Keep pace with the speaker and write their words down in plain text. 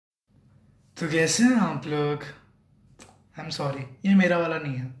तो कैसे हैं आप लोग? आई एम सॉरी, ये मेरा वाला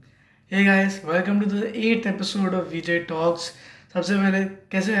नहीं है। Hey guys, welcome to the 8th episode of Vijay talks. सबसे पहले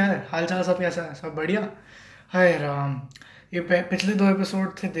कैसे है हाल चाल? सब कैसा है? सब बढ़िया? हाय राम। ये पिछले दो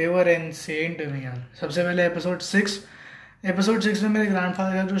एपिसोड थे, देवर इनसेन टू मी यार। सबसे पहले एपिसोड 6 में मेरे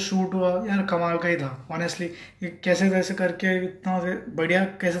ग्रैंडफादर का जो शूट हुआ यार, कमाल का ही था ऑनेस्टली। ये कैसे तैसे करके इतना बढ़िया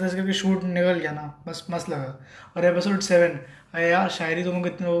कैसे तैसे करके शूट निकल गया ना, बस मस्त लगा। और एपिसोड 7, अरे यार शायरी तुमको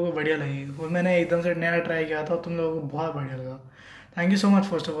कितने लोगों को बढ़िया लगी, वो मैंने एकदम से नया ट्राई किया था, तुम लोगों को बहुत बढ़िया लगा। Thank you so much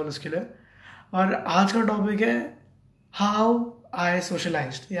first of all उसके लिए। और आज का टॉपिक है हाउ आई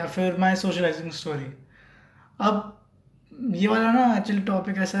सोशलाइज्ड, या फिर माई सोशलाइजिंग स्टोरी। अब ये वाला ना एक्चुअली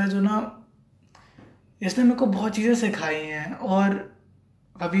टॉपिक ऐसा है जो ना, इसने मेरे को बहुत चीज़ें सिखाई हैं। और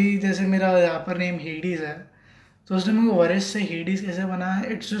अभी जैसे मेरा यहाँ पर नेम हेडीज़ है, तो उसने मेरे को वरिष्ठ से हेडीज़ कैसे बनाया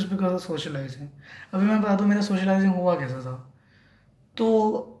है, it's just because of socialising. अभी मैं बता दूँ मेरा सोशलाइजिंग हुआ कैसा था। तो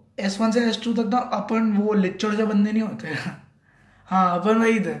S1 से S2 तक ना अपन वो लिच्चड़ से बंदे नहीं होते हाँ, अपन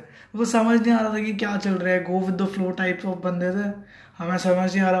वही थे। वो समझ नहीं आ रहा था कि क्या चल रहा है, go with the flow type of बंदे थे। हमें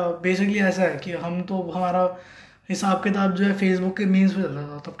समझ नहीं आ रहा। बेसिकली ऐसा है कि हम तो हमारा हिसाब किताब जो है फेसबुक के मीम्स पे चलता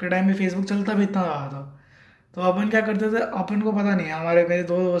था। तब के टाइम में फेसबुक चलता भी इतना रहा था। तो अपन क्या करते थे, अपन को पता नहीं है, हमारे मेरे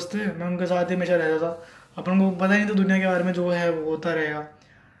दो दोस्त थे, मैं उनके साथ ही हमेशा रहता था। अपन को पता ही नहीं था दुनिया के बारे में, जो है वो होता रहेगा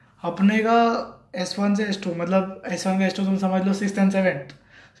अपने का। S1 से S2 मतलब S1 का S2 तुम समझ लो, सिक्स एंड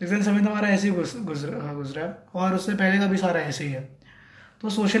सेवेंथ हमारा ऐसे ही गुजरा है। और उससे पहले का भी सारा ऐसे ही है। तो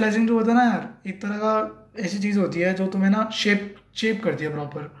सोशलाइजिंग जो होता है ना यार, एक तरह का ऐसी चीज़ होती है जो तुम्हें ना शेप शेप करती है,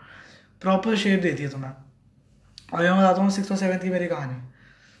 प्रॉपर प्रॉपर शेप देती है तुम्हें। और मैं बताता हूँ 6th और 7th की मेरी कहानी।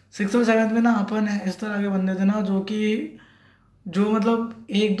 6th और 7th में ना अपन इस तरह के बंदे थे ना, जो कि जो मतलब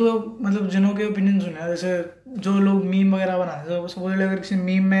एक दो मतलब जिनों के ओपिनियन सुने हैं। जैसे जो लोग मीम वगैरह बनाते थे, सपोज अगर किसी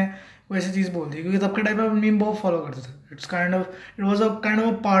मीम में कोई ऐसी चीज़ बोल दी, क्योंकि तब के टाइम पे मीम बहुत फॉलो करते थे। It was a kind of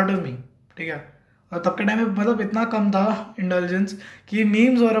a part of me. ठीक है। और तब के टाइम पे मतलब इतना कम था इंटेलिजेंस कि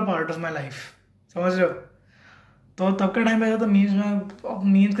memes were a part of my life. समझ रहे हो? तो तब के टाइम पे ऐसा था मीम्स में। अब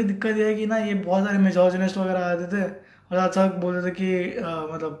मीम्स की दिक्कत ये है कि ना, ये बहुत सारे मिसोजिनिस्ट वगैरह आते थे और अच्छा बोलते थे कि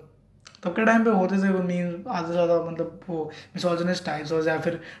मतलब तब के टाइम पे होते थे वो मीम आधे ज़्यादा, मतलब वो मिसोजिनिस्ट टाइप्स हो, या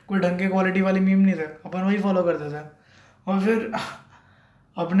फिर कोई ढंग के क्वालिटी वाली मीम नहीं थे, अपन वही फॉलो करते थे। और फिर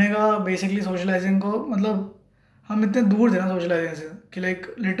अपने का बेसिकली सोशलाइजिंग को मतलब हम इतने दूर थे ना सोशलाइजिंग से कि लाइक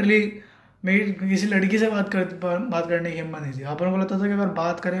लिटरली मेरी किसी लड़की से बात करने की हिम्मत नहीं थी। अपन को लगता था कि अगर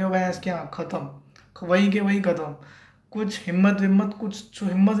बात करेंगे वह इसके यहाँ ख़त्म, वहीं के वहीं ख़त्म। कुछ हिम्मत विम्मत, कुछ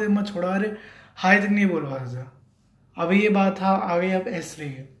हिम्मत विम्मत छोड़ा, अरे हाय तक नहीं बोल पाते थे। अभी ये बात था आ गई अब S3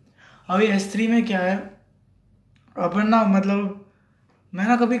 की। अभी S3 में क्या है, अपन ना मतलब मैं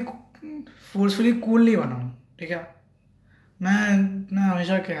ना कभी फोर्सफुली कूल नहीं बना हूँ। ठीक है। मैं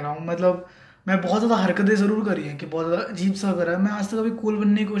हमेशा कह रहा हूँ, मतलब मैं बहुत ज़्यादा हरकतें ज़रूर करी हैं कि बहुत ज़्यादा अजीब सा करा है। मैं आज तक कभी कूल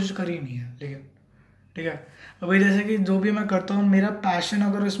बनने की कोशिश करी नहीं है, लेकिन ठीक है। अभी जैसे कि जो भी मैं करता हूँ, मेरा पैशन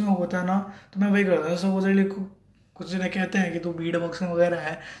अगर इसमें होता है ना, तो मैं वही करता हूँ। सपोजली कुछ जने कहते हैं कि तू बीट बॉक्सिंग वगैरह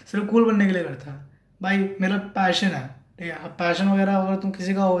है सिर्फ कूल बनने के लिए करता है। भाई मेरा पैशन है। ठीक है। अब पैशन वगैरह अगर तुम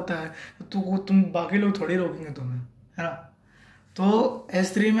किसी का होता है तो तुम बाकी लोग थोड़ी रोकेंगे तुम्हें, है ना? तो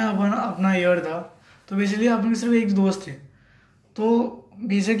S3 में अपन अपना ईयर था। तो बेसिकली अपने सिर्फ एक दोस्त थे। तो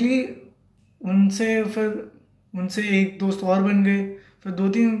बेसिकली उनसे एक दोस्त और बन गए। फिर दो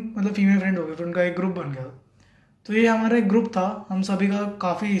तीन मतलब फीमेल फ्रेंड हो गए, फिर उनका एक ग्रुप बन गया। तो ये हमारा एक ग्रुप था, हम सभी का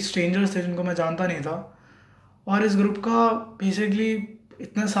काफ़ी स्ट्रेंजर्स थे जिनको मैं जानता नहीं था। और इस ग्रुप का बेसिकली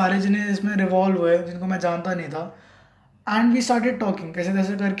इतने सारे जिन्हें इसमें रिवॉल्व हुए जिनको मैं जानता नहीं था। एंड वी स्टार्टेड टॉकिंग, कैसे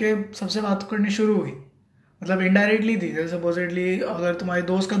कैसे करके सबसे बात करनी शुरू हुई। मतलब इनडायरेक्टली थी, जैसे सपोजिटली अगर तुम्हारे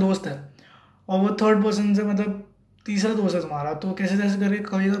दोस्त का दोस्त है और वो थर्ड पर्सन से मतलब तीसरा दोस्त है तुम्हारा, तो कैसे कैसे करके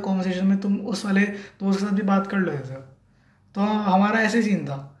कभी कभी कॉन्वर्सेशन में तुम उस वाले दोस्त के साथ भी बात कर लेते थे। तो हमारा ऐसे सीन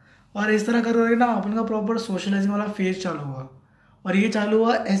था। और इस तरह कर करके ना अपन का प्रॉपर सोशलाइजिंग वाला फेज चालू हुआ। और ये चालू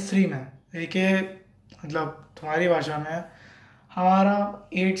हुआ S3 में। देखिए, मतलब तुम्हारी भाषा में हमारा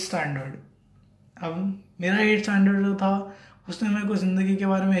 8th स्टैंडर्ड। अब मेरा 8th स्टैंडर्ड जो था, उसने मेरे को ज़िंदगी के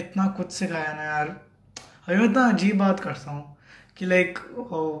बारे में इतना कुछ सिखाया ना यार। अभी मैं इतना अजीब बात करता हूँ कि लाइक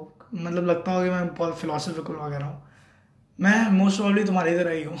मतलब लगता हो कि मैं बहुत फिलोसफिकल वगैरह हूँ। मैं मोस्ट प्रॉब्ली तुम्हारी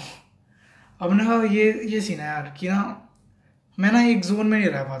तरह ही हूँ। अब ना ये सीन है यार कि ना, मैं ना एक जोन में नहीं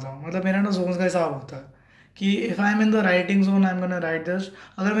रह पाता हूँ। मतलब मेरा ना जोन का हिसाब होता है कि if I am in the writing zone I am gonna write this.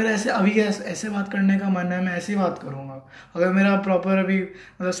 अगर मेरा ऐसे अभी ऐसे बात करने का मन है, मैं ऐसी बात करूँगा। अगर मेरा प्रॉपर अभी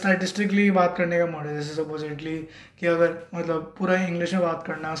मतलब स्टैटिस्टिकली बात करने का मोड है, जैसे सपोजिटली कि अगर मतलब पूरा इंग्लिश में बात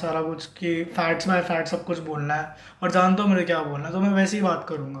करना है सारा कुछ, कि फैक्ट्स बाय फैक्ट सब कुछ बोलना है और जानता हूँ मुझे क्या बोलना है, तो मैं वैसे ही बात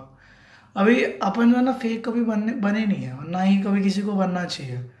करूँगा। अभी अपन जो है ना फेक कभी बने नहीं है, और ना ही कभी किसी को बनना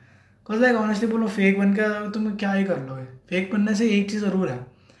चाहिए। बिकॉज लाइक ऑनेस्टली बोलो, फेक बन के तुम क्या ही कर लोगे। फेक बनने से एक चीज़ ज़रूर है,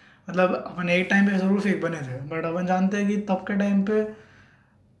 मतलब अपन एक टाइम पे ज़रूर फेक बने थे, बट अपन जानते हैं कि तब के टाइम पे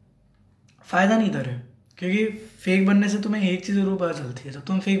फ़ायदा नहीं था रे। क्योंकि फेक बनने से तुम्हें एक चीज़ ज़रूर पता चलती है, जब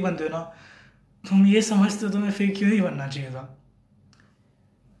तुम फेक बनते हो ना, तुम ये समझते हो तुम्हें फेक क्यों नहीं बनना चाहिए था।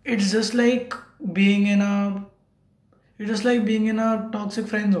 It's just like being in a it's just like being in a toxic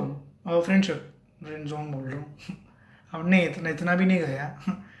friend zone, friend zone बोल रहा हूँ अब नहीं, इतना इतना भी नहीं गया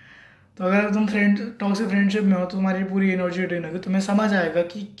तो अगर तुम टॉक्सिक फ्रेंडशिप में हो तो तुम्हारी पूरी एनर्जी ड्रेन होगी, तुम्हें समझ आएगा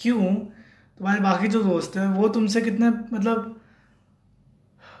कि क्यों तुम्हारे बाकी जो दोस्त हैं वो तुमसे कितने मतलब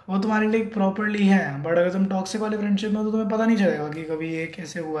वो तुम्हारे लिए प्रॉपरली है। बट अगर तुम टॉक्सिक वाले फ्रेंडशिप में हो तो तुम्हें पता नहीं चलेगा कि कभी ये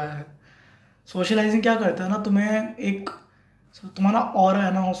कैसे हुआ है। सोशलाइजिंग क्या करता है ना, तुम्हें एक तुम्हारा ऑरा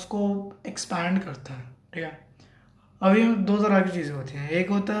है ना उसको एक्सपैंड करता है, ठीक है। अभी दो तरह की चीज़ें होती हैं। एक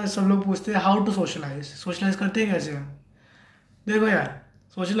होता है सब लोग पूछते हैं हाउ टू सोशलाइज करते हैं कैसे हैं। देखो यार,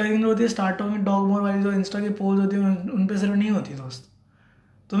 सोशलाइजिंग जो होती है स्टार्ट में डॉग मोर वाली जो इंस्टा की पोज होती है उन पे सिर्फ नहीं होती दोस्त।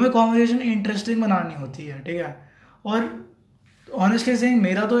 तुम्हें कॉन्वर्जेशन इंटरेस्टिंग बनानी होती है, ठीक है। और ऑनेस्टली सेइंग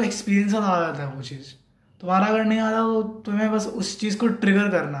मेरा तो एक्सपीरियंस आ जाता है वो चीज़। तुम्हारा अगर नहीं आता तो तुम्हें बस उस चीज़ को ट्रिगर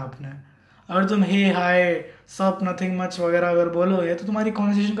करना है अपने। अगर तुम हे हाय सब नथिंग मच वगैरह अगर बोलोगे तो तुम्हारी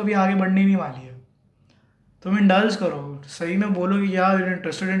कॉन्वर्सेशन कभी आगे बढ़ने नहीं वाली है। तुम इंडल्ज करो, सही में बोलो कि यार you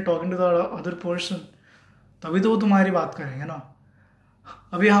interested in talking to the other person, तभी तो वो तुम्हारी बात करेंगे ना।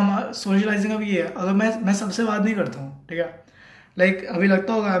 अभी हम सोशलाइजिंग अभी ये है, अगर मैं सबसे बात नहीं करता हूँ, ठीक है। लाइक अभी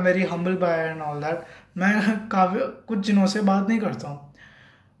लगता होगा मेरी humble by and all that, मैं काफ़ी कुछ जिनों से बात नहीं करता हूँ।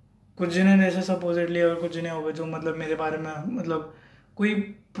 कुछ जिन्हें जैसे सपोजिटली, और कुछ जिन्हें हो गए जो मतलब मेरे बारे में मतलब कोई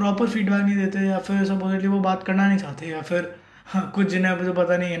प्रॉपर फीडबैक नहीं देते, या फिर सपोजिटली वो बात करना नहीं चाहते, या फिर हाँ, कुछ जिन्हें अभी तो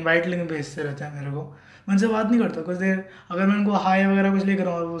पता नहीं इनवाइट लिंक भेजते रहते हैं मेरे को। मैं उनसे बात नहीं करता कुछ देर। अगर मैं उनको हाय वगैरह कुछ लिख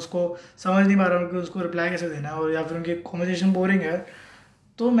रहा हूँ और उसको समझ नहीं पा रहा हूँ कि उसको रिप्लाई कैसे देना है, और या फिर उनकी कॉन्वर्जेशन बोरिंग है,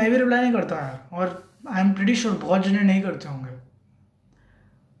 तो मैं भी रिप्लाई नहीं करता यार। और आई एम प्रीटी श्योर बहुत जने नहीं करते होंगे।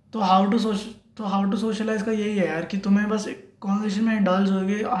 तो हाउ टू सोशलाइज का यही है यार कि तुम्हें बस कॉन्वर्सेशन में इंडल्ज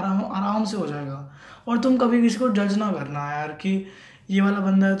होगे, आराम आराम से हो जाएगा। और तुम कभी किसी को जज ना करना यार कि ये वाला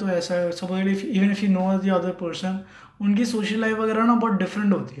बंदा है तो ऐसा है। Suppose even if you know the other person, उनकी सोशल लाइफ वगैरह ना बहुत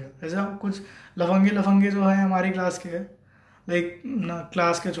डिफरेंट होती है। ऐसा कुछ लफंगे लफंगे जो है हमारी क्लास के, लाइक ना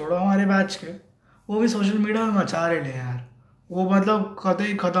क्लास के छोड़ो हमारे बैच के, वो भी सोशल मीडिया में मचा रहे हैं यार। वो मतलब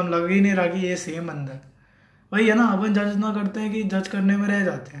कतई ख़त्म लग ही नहीं रहा कि ये सेम बंदा है। वही है ना, अपन जज ना करते हैं कि जज करने में रह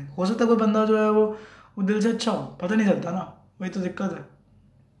जाते हैं। हो सकता है कोई बंदा जो है वो दिल से अच्छा हो, पता नहीं चलता ना। वही तो दिक्कत है।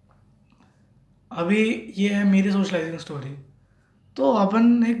 अभी ये है मेरी सोशलाइजिंग स्टोरी। तो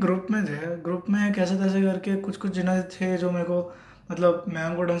अपन एक ग्रुप में थे, ग्रुप में कैसे तैसे करके कुछ कुछ जने थे जो मेरे को मतलब मैं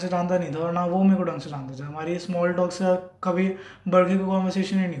उनको ढंग से जानता नहीं था, और ना वो मेरे को ढंग से जानते थे। हमारी स्मॉल टॉक से कभी बढ़ के कोई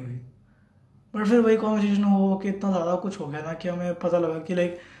कॉन्वर्सेशन ही नहीं हुई। बट फिर वही कॉन्वर्सेशन हो कि इतना ज़्यादा कुछ हो गया ना कि हमें पता लगा कि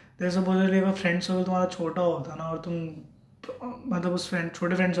लाइक जैसे सपोजली अगर फ्रेंड सर्कल तुम्हारा छोटा होता है ना, और तुम मतलब उस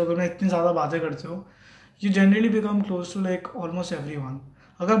छोटे फ्रेंड सर्कल में इतनी ज़्यादा बातें करते हो, you generally become close to like almost every one.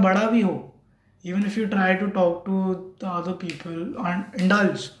 अगर बड़ा भी हो, even if you try to talk to the other people and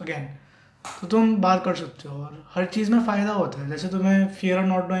indulge again, तो तुम बात कर सकते हो। और हर चीज़ में फ़ायदा होता है। जैसे तुम्हें fear of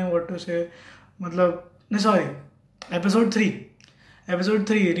not knowing what to से, मतलब नहीं sorry, episode 3 episode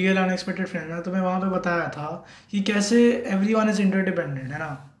 3 real unexpected friend में तुम्हें वहाँ पे बताया था कि कैसे एवरी वन इज़ इंटरडिपेंडेंट, है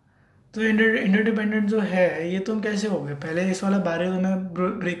ना। तो इंटरडिपेंडेंट जो है ये तुम कैसे हो गए, पहले इस वाला बैरियर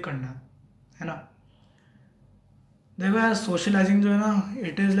तुम्हें ब्रेक करना है ना। देखो यार, सोशलाइजिंग जो है ना,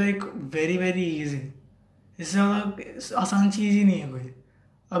 it is like very very easy. इससे ज़्यादा आसान चीज़ ही नहीं है कोई।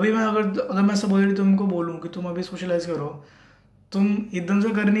 अभी मैं अगर अगर मैं सब ऑलरेडी तुमको बोलूँ कि तुम अभी सोशलाइज करो, तुम एकदम से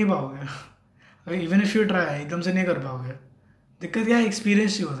कर नहीं पाओगे। इवन इफ़ यू ट्राई एकदम से नहीं कर पाओगे। दिक्कत क्या है,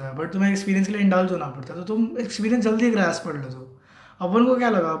 एक्सपीरियंस ही होता है। बट तुम्हें एक्सपीरियंस के लिए इंडल्ज होना पड़ता है, तो तुम एक्सपीरियंस जल्दी ग्रास्प कर लो। तो अपन को क्या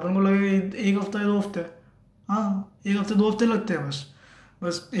लगा, अपन को लगे एक हफ्ता या 2 हफ्ते। हाँ, एक हफ्ते 2 हफ्ते लगते हैं बस।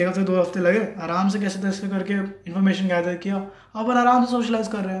 बस एक हफ्ते 2 हफ्ते लगे, आराम से कैसे तैसे करके इन्फॉर्मेशन गैदर किया, अपन आराम से सोशलाइज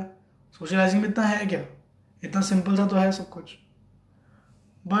कर रहे हैं। सोशलाइजिंग में इतना है क्या, इतना सिंपल सा तो है सब कुछ।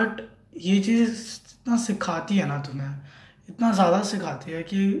 बट ये चीज़ इतना सिखाती है ना तुम्हें, इतना ज़्यादा सिखाती है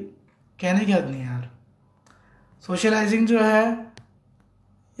कि कहने की हद नहीं है यार। सोशलाइजिंग जो है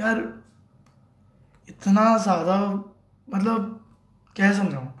यार, इतना ज़्यादा मतलब क्या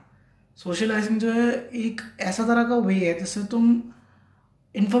समझाऊँ। सोशलाइजिंग जो है एक ऐसा तरह का वे है जिससे तुम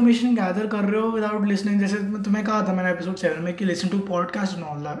इन्फॉर्मेशन गैदर कर रहे हो विदाउट लिसनिंग। जैसे मैं तुम्हें कहा था मैंने एपिसोड 7 में कि listen to podcast and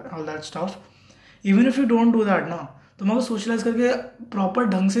all that stuff. Even if you don't do that ना, तुम अगर सोशलाइज करके प्रॉपर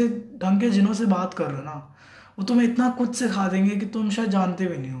ढंग के जिनों से बात कर रहे हो ना, वो तुम्हें इतना कुछ सिखा देंगे कि तुम शायद जानते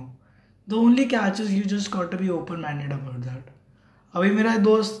भी नहीं हो। The only catch is you just got to be open minded about that. अभी मेरा एक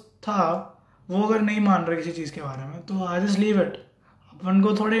दोस्त था, वो अगर नहीं मान रहा किसी चीज़ के बारे में तो आई जस्ट लीव इट। अपन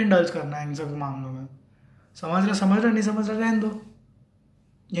को थोड़े इंडल्ज करना है इन सब मामलों में। समझ रहा नहीं समझ रहा रहने दो।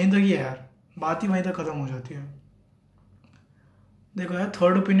 यहीं तक ही है यार, बात ही वहीं तक ख़त्म हो जाती है। देखो यार,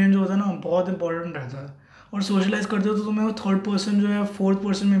 थर्ड ओपिनियन जो होता है ना बहुत इंपॉर्टेंट रहता है। और सोशलाइज करते हो तो तुम्हें वो थर्ड पर्सन जो है फोर्थ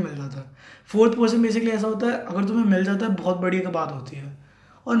पर्सन में मिल जाता है। फोर्थ पर्सन बेसिकली ऐसा होता है, अगर तुम्हें मिल जाता है बहुत बड़ी एक बात होती है।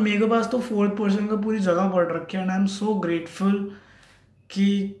 और मेरे पास तो फोर्थ पर्सन का पूरी जगह पड़ रखी है and I am so grateful कि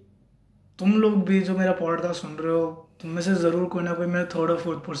तुम लोग भी जो मेरा पॉडकास्ट सुन रहे हो, तुम में से ज़रूर कोई ना कोई मेरा थर्ड और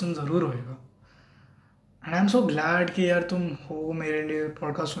फोर्थ पर्सन ज़रूर होएगा। And I am so glad कि यार तुम हो मेरे लिए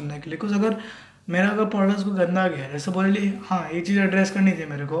पॉडकास्ट सुनने के लिए। कुछ अगर मेरा अगर पॉडकास्ट को गंदा गया है, जैसे बोले लिए हाँ ये चीज़ एड्रेस करनी थी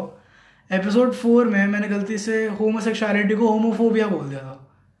मेरे को। एपिसोड 4 में मैंने गलती से होमोसेक्सुअलिटी को होमोफोबिया बोल दिया था।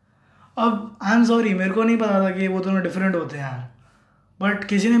 अब आई एम सॉरी, मेरे को नहीं पता था कि वो दोनों डिफरेंट होते हैं यार। बट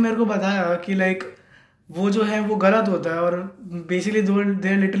किसी ने मेरे को बताया कि लाइक वो जो है वो गलत होता है और बेसिकली दो they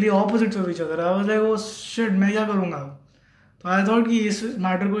are literally opposites of each other. I was like oh shit, मैं क्या करूँगा अब। तो आई थॉट कि इस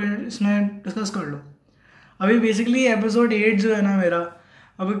मैटर को इसमें डिस्कस कर लो। अभी बेसिकली एपिसोड 8 जो है ना मेरा,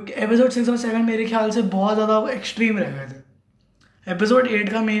 अब एपिसोड 6 और 7 मेरे ख्याल से बहुत ज़्यादा एक्सट्रीम रह गए थे। एपिसोड 8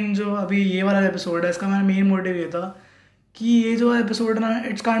 का मेन जो अभी ये वाला एपिसोड है, इसका मेरा मेन मोटिव ये था कि ये जो एपिसोड ना,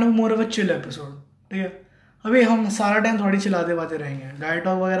 it's kind of more of a chill episode. ठीक है, अभी हम सारा टाइम थोड़ी चिल्लाते बातें रहेंगे, गाइड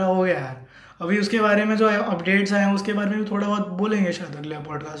टॉक वगैरह हो गया यार। अभी उसके बारे में जो अपडेट्स आए हैं उसके बारे में भी थोड़ा बहुत बोलेंगे शायद अगले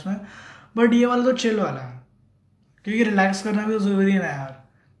पॉडकास्ट में। बट ये वाला तो चिल वाला है, क्योंकि रिलैक्स करना भी तो ज़रूरी है ना यार।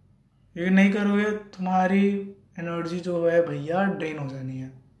 ये नहीं करोगे तुम्हारी एनर्जी जो है भैया ड्रेन हो जानी है।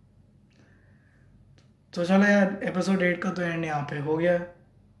 तो चलो यार, एपिसोड 8 का तो एंड यहाँ पे हो गया है।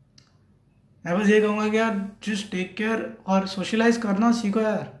 मैं बस ये कहूँगा कि यार जस्ट टेक केयर और सोशलाइज करना सीखो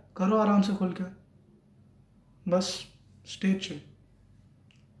यार, करो आराम से खुल के, बस stay chill.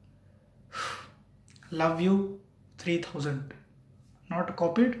 Love you 3000। Not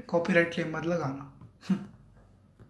copied, copyright claim मत लगाना।